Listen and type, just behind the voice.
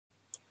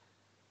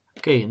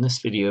Okay, in this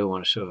video I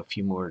want to show a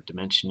few more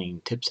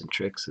dimensioning tips and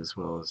tricks as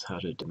well as how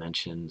to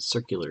dimension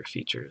circular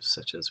features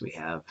such as we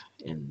have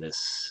in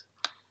this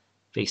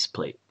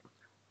faceplate.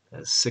 It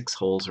has 6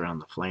 holes around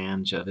the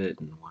flange of it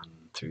and 1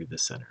 through the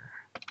center.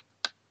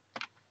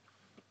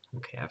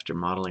 Okay, after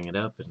modeling it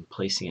up and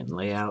placing it in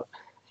layout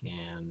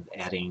and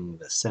adding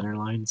the center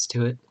lines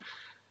to it,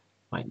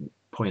 I might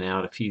point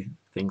out a few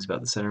things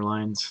about the center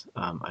lines.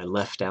 I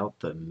left out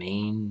the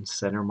main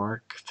center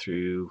mark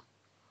through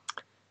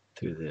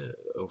the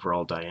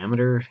overall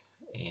diameter,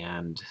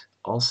 and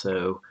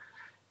also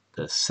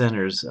the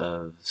centers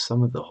of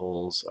some of the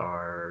holes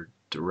are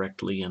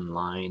directly in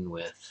line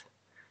with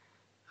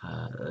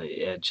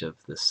the edge of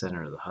the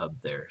center of the hub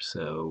there,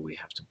 so we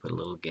have to put a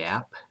little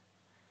gap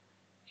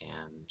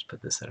and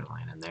put the center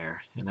line in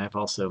there. And I've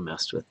also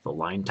messed with the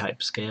line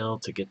type scale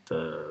to get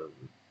the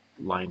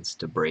lines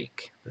to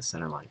break, the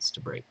center lines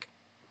to break.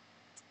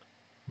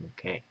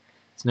 Okay,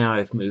 so now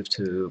I've moved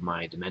to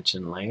my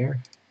dimension layer.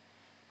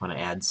 I want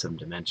to add some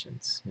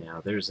dimensions. Now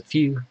there's a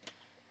few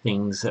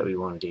things that we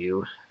want to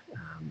do.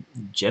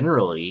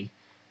 Generally,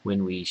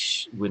 when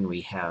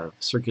we have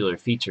circular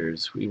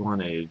features, we want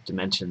to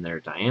dimension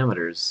their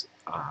diameters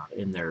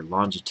in their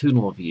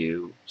longitudinal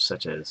view,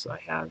 such as I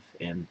have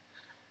in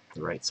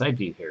the right side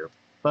view here.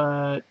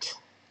 But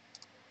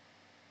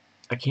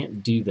I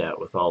can't do that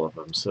with all of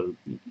them, so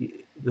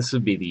this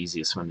would be the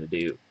easiest one to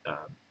do.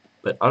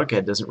 But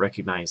AutoCAD doesn't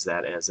recognize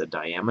that as a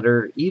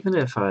diameter, even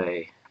if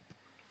I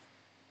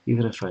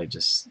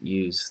just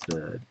use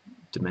the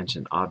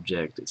dimension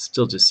object, it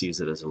still just sees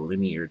it as a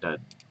linear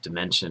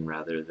dimension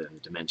rather than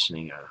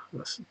dimensioning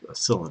a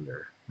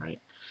cylinder,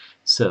 right?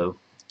 So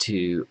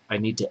I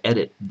need to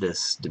edit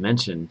this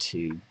dimension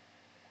to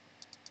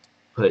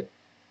put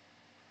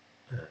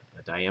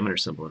a diameter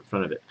symbol in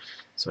front of it.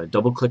 So I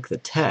double click the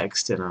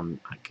text and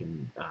I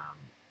can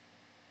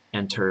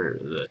enter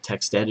the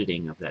text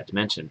editing of that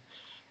dimension.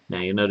 Now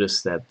you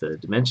notice that the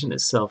dimension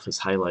itself is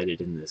highlighted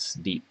in this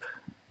deep,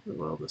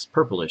 well, this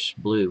purplish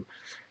blue,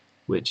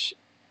 which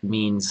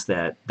means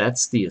that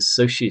that's the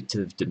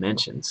associative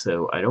dimension.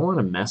 So I don't want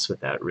to mess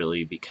with that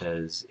really,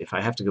 because if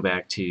I have to go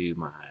back to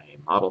my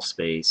model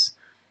space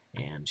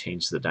and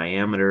change the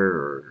diameter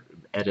or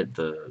edit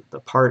the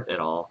part at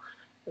all,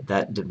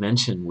 that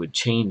dimension would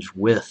change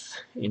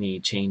with any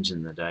change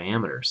in the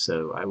diameter.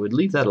 So I would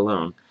leave that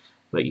alone,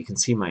 but you can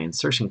see my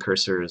insertion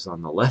cursor is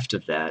on the left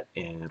of that,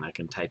 and I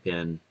can type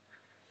in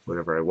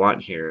whatever I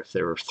want here. If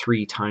there were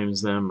 3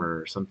 times them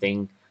or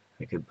something,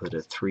 I could put a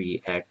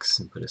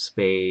 3x and put a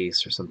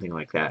space or something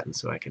like that, and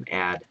so I can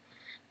add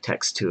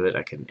text to it.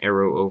 I can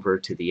arrow over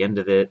to the end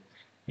of it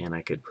and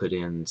I could put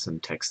in some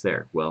text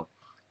there. Well,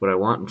 what I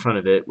want in front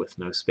of it with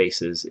no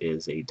spaces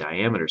is a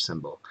diameter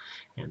symbol,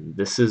 and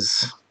this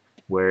is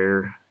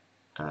where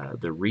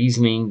the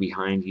reasoning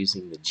behind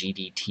using the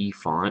GDT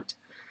font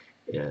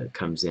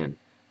comes in.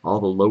 All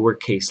the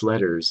lowercase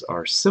letters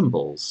are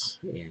symbols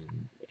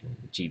in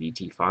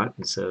GDT font,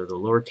 and so the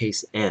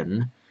lowercase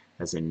n,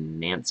 as in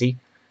Nancy,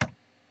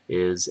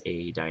 is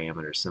a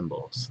diameter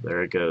symbol. So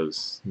there it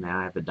goes. Now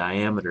I have a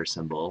diameter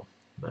symbol.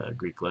 The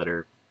Greek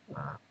letter,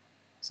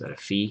 is that a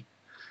phi,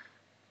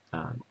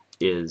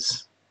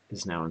 is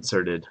now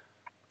inserted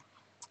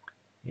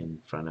in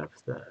front of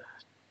the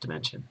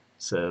dimension.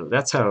 So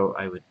that's how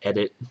I would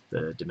edit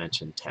the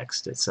dimension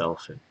text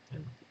itself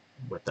and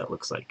what that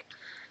looks like.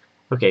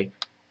 Okay,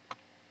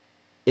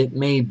 it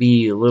may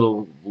be a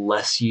little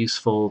less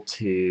useful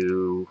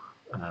to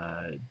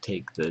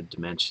take the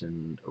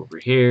dimension over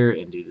here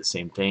and do the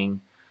same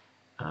thing,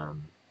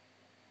 and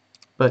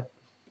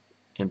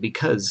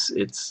because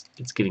it's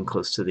getting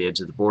close to the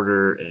edge of the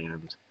border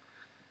and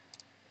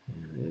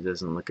it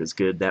doesn't look as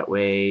good that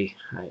way,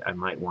 I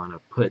might want to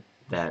put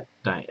that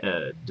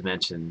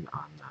dimension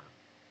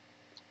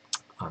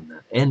on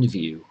the end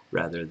view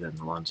rather than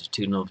the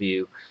longitudinal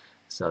view.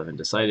 So I haven't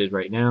decided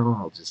right now.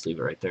 I'll just leave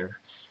it right there.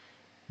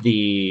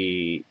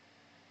 The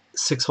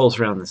 6 holes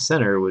around the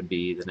center would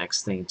be the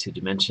next thing to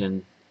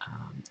dimension.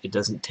 It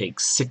doesn't take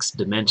 6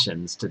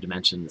 dimensions to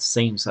dimension the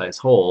same size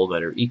hole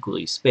that are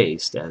equally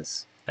spaced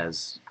as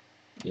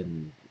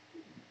in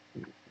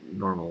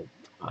normal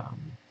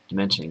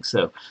dimensioning.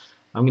 So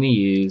I'm going to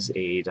use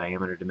a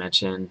diameter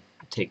dimension,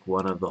 take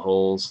one of the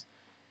holes,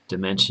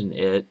 dimension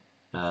it.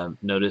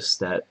 Notice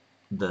that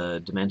the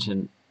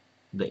dimension,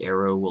 the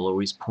arrow will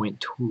always point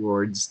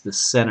towards the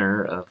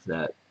center of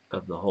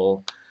the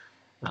hole.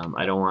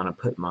 I don't want to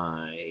put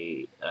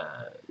my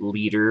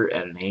leader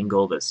at an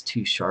angle that's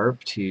too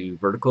sharp, too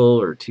vertical,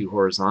 or too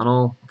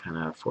horizontal. Kind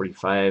of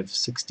 45,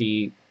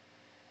 60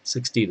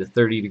 to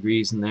 30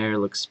 degrees in there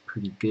looks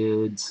pretty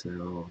good, so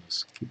I'll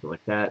just keep it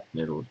like that.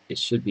 It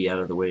should be out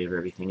of the way of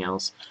everything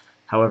else.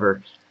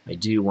 However, I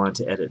do want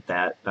to edit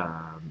that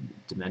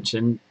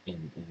dimension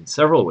in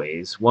several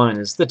ways. One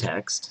is the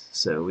text,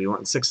 so we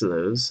want 6 of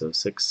those, so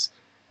 6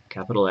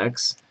 capital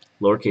X.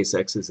 Lowercase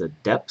x is a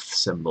depth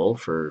symbol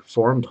for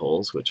formed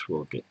holes, which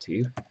we'll get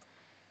to.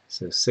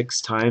 So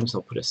 6 times,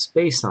 I'll put a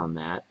space on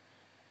that.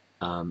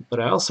 But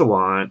I also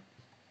want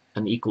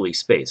an equally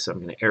spaced. So I'm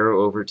going to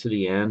arrow over to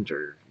the end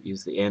or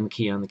use the N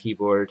key on the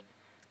keyboard,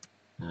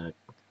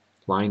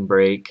 line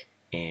break,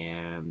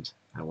 and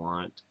I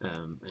want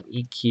an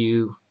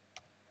EQ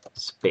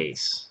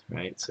space,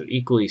 right? So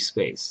equally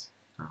spaced.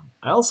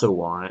 I also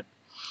want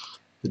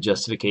the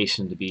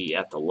justification to be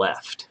at the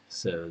left.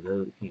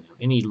 So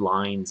any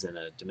lines in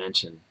a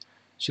dimension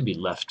should be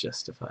left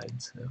justified.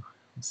 So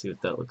let's see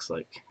what that looks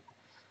like.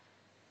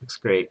 Looks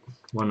great.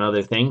 One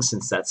other thing,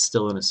 since that's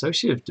still an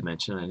associative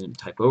dimension, I didn't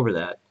type over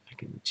that. I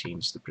can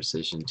change the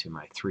precision to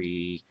my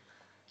 3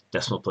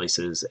 decimal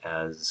places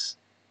as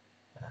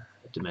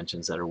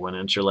dimensions that are 1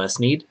 inch or less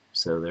need.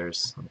 So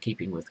I'm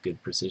keeping with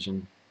good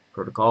precision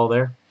protocol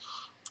there.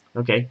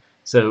 Okay,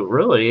 so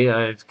really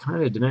I've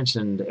kind of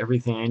dimensioned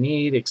everything I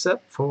need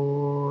except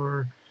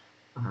for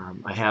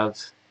I have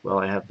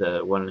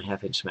the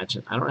 1.5 inch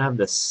dimension. I don't have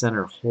the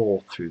center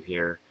hole through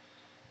here.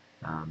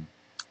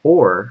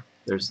 Or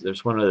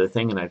there's one other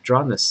thing, and I've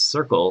drawn this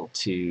circle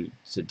to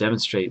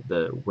demonstrate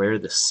where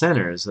the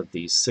centers of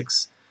these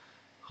 6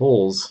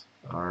 holes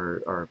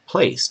are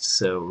placed.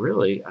 So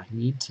really I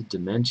need to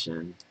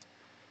dimension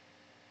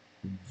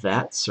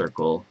that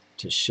circle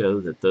to show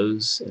that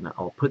those, and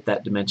I'll put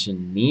that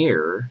dimension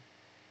near,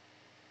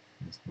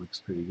 this looks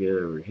pretty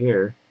good over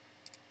here,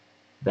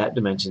 that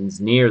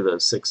dimension's near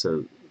those six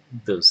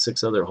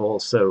other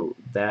holes, so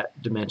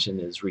that dimension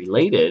is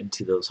related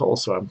to those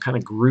holes. So I'm kind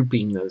of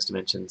grouping those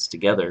dimensions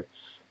together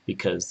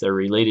because they're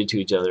related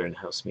to each other and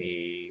helps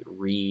me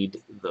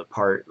read the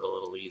part a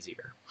little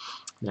easier.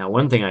 Now,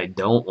 one thing I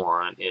don't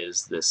want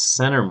is this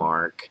center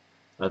mark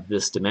of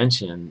this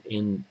dimension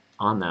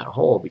on that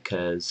hole,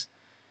 because,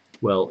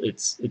 well,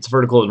 it's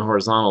vertical and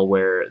horizontal,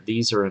 where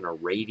these are in a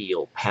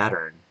radial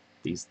pattern,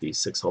 these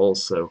 6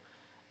 holes. So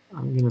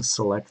I'm going to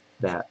select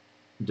that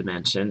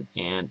dimension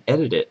and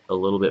edit it a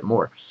little bit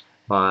more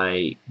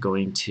by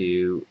going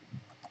to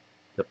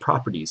the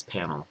properties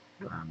panel.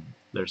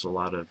 There's a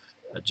lot of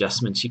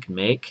adjustments you can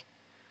make,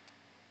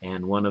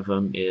 and one of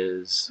them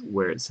is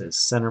where it says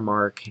center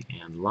mark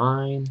and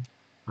line.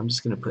 I'm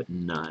just going to put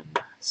none.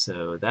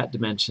 So that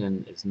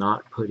dimension is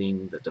not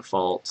putting the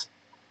default.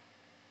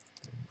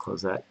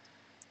 Close that.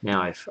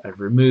 Now I've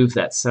removed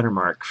that center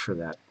mark for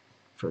that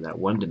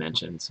one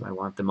dimension, so I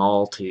want them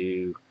all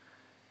to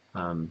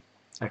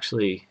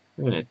actually,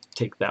 I'm going to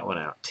take that one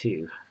out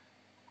too,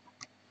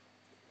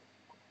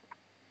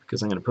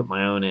 because I'm going to put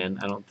my own in.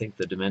 I don't think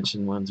the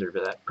dimension ones are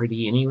that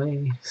pretty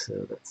anyway,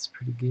 so that's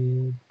pretty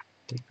good.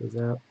 Take those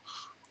out.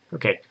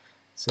 Okay,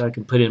 so I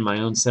can put in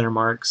my own center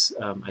marks.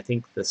 I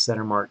think the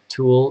center mark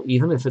tool,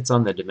 even if it's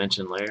on the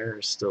dimension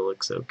layer, still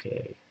looks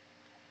okay.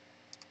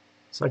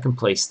 So I can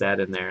place that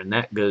in there, and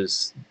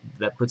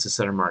that puts a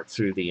center mark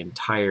through the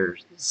entire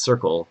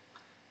circle,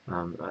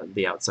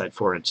 the outside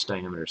 4-inch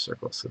diameter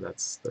circle. So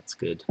that's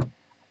good.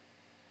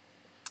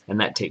 And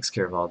that takes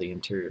care of all the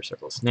interior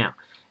circles. Now,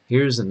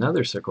 here's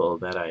another circle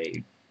that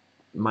I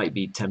might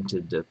be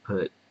tempted to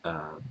put,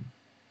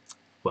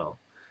 well,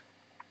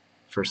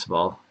 first of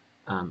all,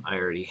 I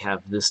already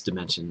have this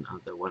dimension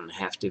of the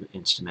 1.5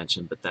 inch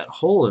dimension, but that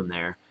hole in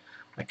there,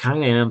 I kind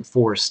of am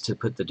forced to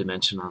put the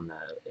dimension on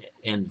the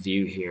end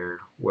view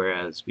here,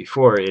 whereas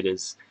before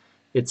it's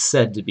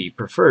said to be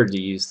preferred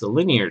to use the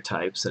linear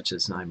type, such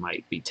as I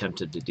might be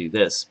tempted to do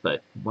this.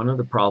 But one of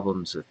the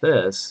problems with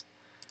this,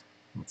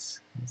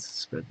 let's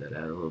spread that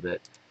out a little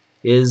bit,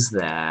 is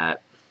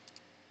that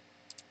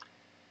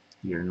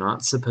you're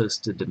not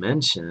supposed to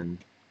dimension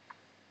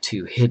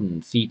to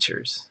hidden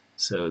features.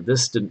 So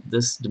this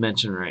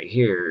dimension right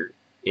here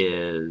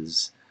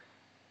is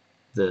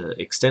the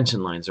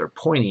extension lines are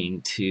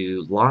pointing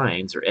to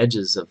lines or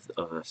edges of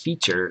a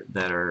feature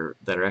that are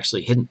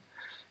actually hidden.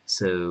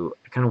 So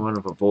I kind of want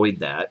to avoid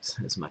that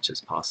as much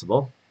as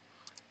possible.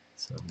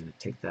 So I'm going to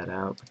take that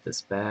out, put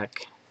this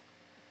back,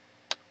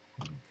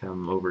 and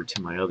come over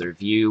to my other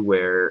view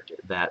where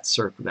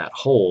that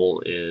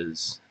hole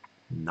is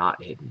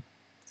not hidden.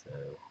 So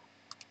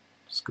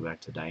just go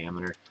back to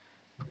diameter.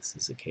 This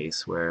is a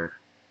case where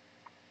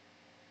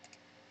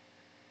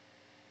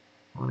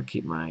I want to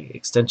keep my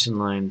extension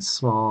lines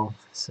small,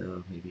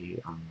 so maybe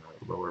on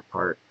the lower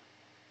part,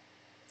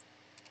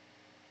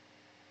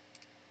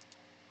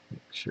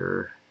 make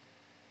sure,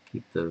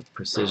 keep the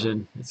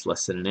precision. It's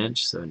less than 1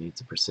 inch, so it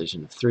needs a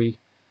precision of 3.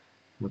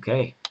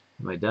 Okay,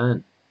 am I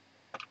done?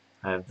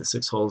 I have the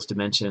 6 holes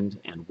dimensioned,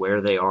 and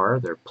where they are,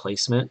 their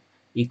placement,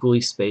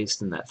 equally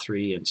spaced in that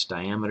 3-inch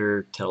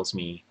diameter tells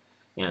me,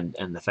 and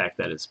the fact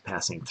that it's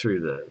passing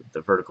through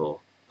the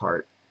vertical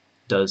part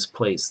does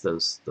place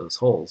those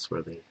holes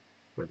where they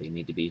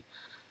need to be.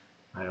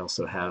 I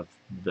also have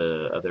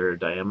the other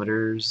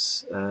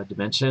diameters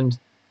dimensioned.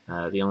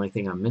 The only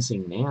thing I'm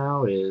missing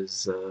now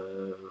is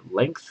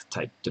length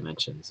type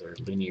dimensions, or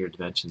linear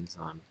dimensions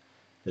on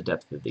the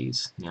depth of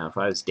these. Now if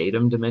I was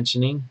datum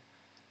dimensioning,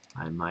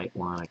 I might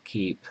want to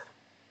keep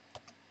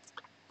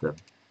the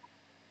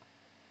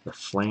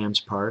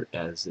flange part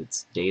as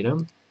its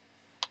datum,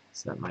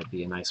 so that might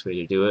be a nice way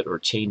to do it. Or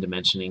chain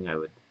dimensioning, I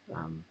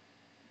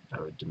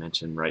would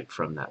dimension right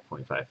from that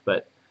 0.5,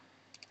 but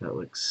that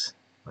looks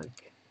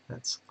like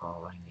That's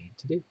all I need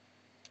to do.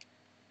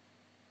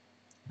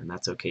 And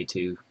that's okay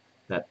too.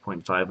 That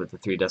 0.5 with the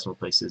 3 decimal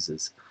places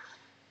is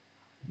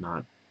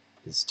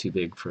too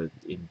big for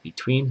in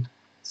between,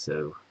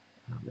 so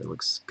it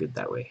looks good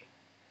that way.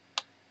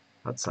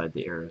 Outside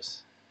the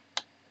arrows,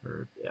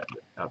 or yeah,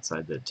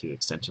 outside the 2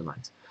 extension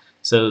lines.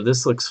 So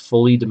this looks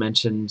fully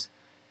dimensioned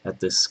at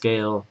this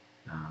scale,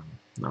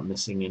 not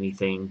missing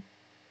anything,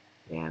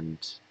 and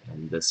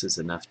this is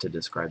enough to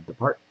describe the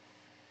part.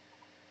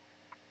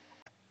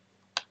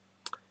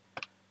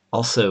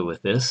 Also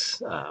with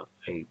this,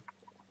 I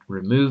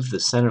removed the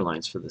center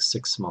lines for the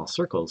 6 small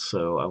circles,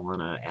 so I want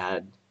to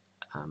add,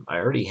 I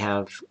already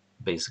have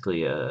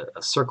basically a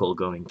circle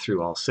going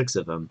through all 6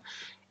 of them,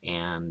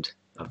 and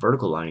a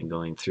vertical line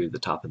going through the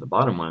top and the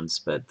bottom ones,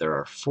 but there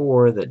are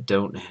 4 that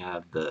don't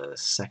have the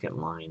second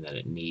line that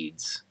it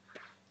needs.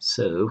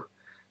 So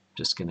I'm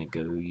just going to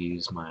go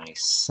use my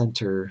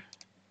center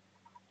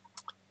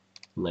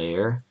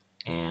layer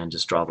and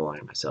just draw the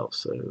line myself.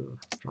 So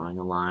drawing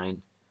a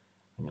line,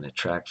 I'm going to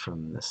track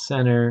from the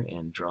center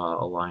and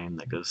draw a line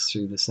that goes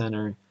through the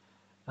center.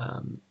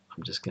 I'm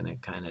just going to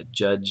kind of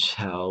judge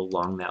how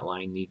long that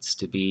line needs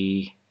to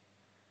be.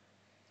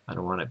 I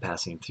don't want it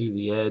passing through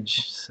the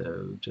edge,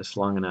 so just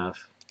long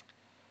enough.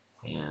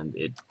 And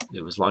it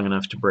was long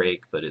enough to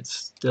break, but it's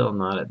still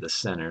not at the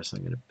center, so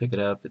I'm going to pick it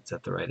up. It's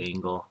at the right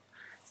angle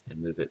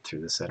and move it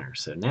through the center.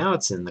 So now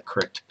it's in the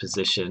correct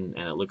position,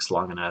 and it looks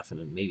long enough,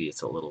 and maybe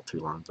it's a little too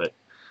long, but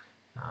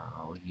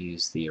I'll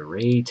use the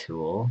array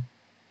tool.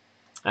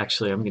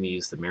 Actually, I'm going to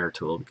use the mirror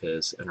tool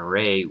because an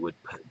array would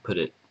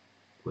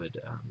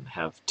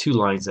have 2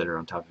 lines that are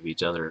on top of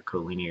each other,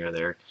 collinear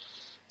there.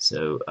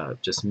 So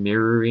just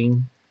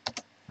mirroring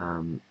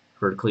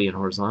vertically and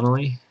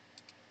horizontally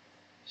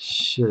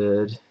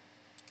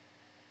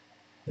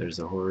there's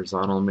a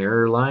horizontal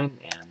mirror line,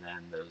 and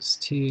then those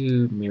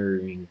 2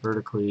 mirroring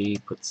vertically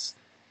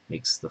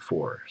makes the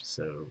 4.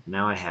 So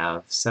now I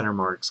have center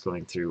marks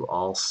going through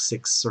all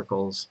 6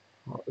 circles,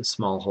 all the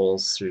small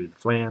holes through the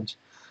flange,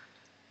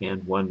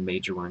 and 1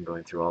 major one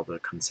going through all the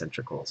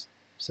concentric holes.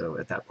 So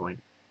at that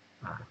point,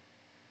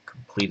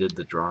 completed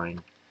the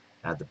drawing,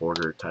 add the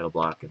border, title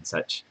block, and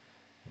such,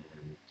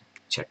 and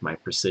check my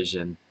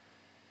precision,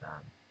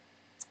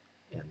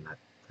 and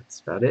that's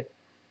about it.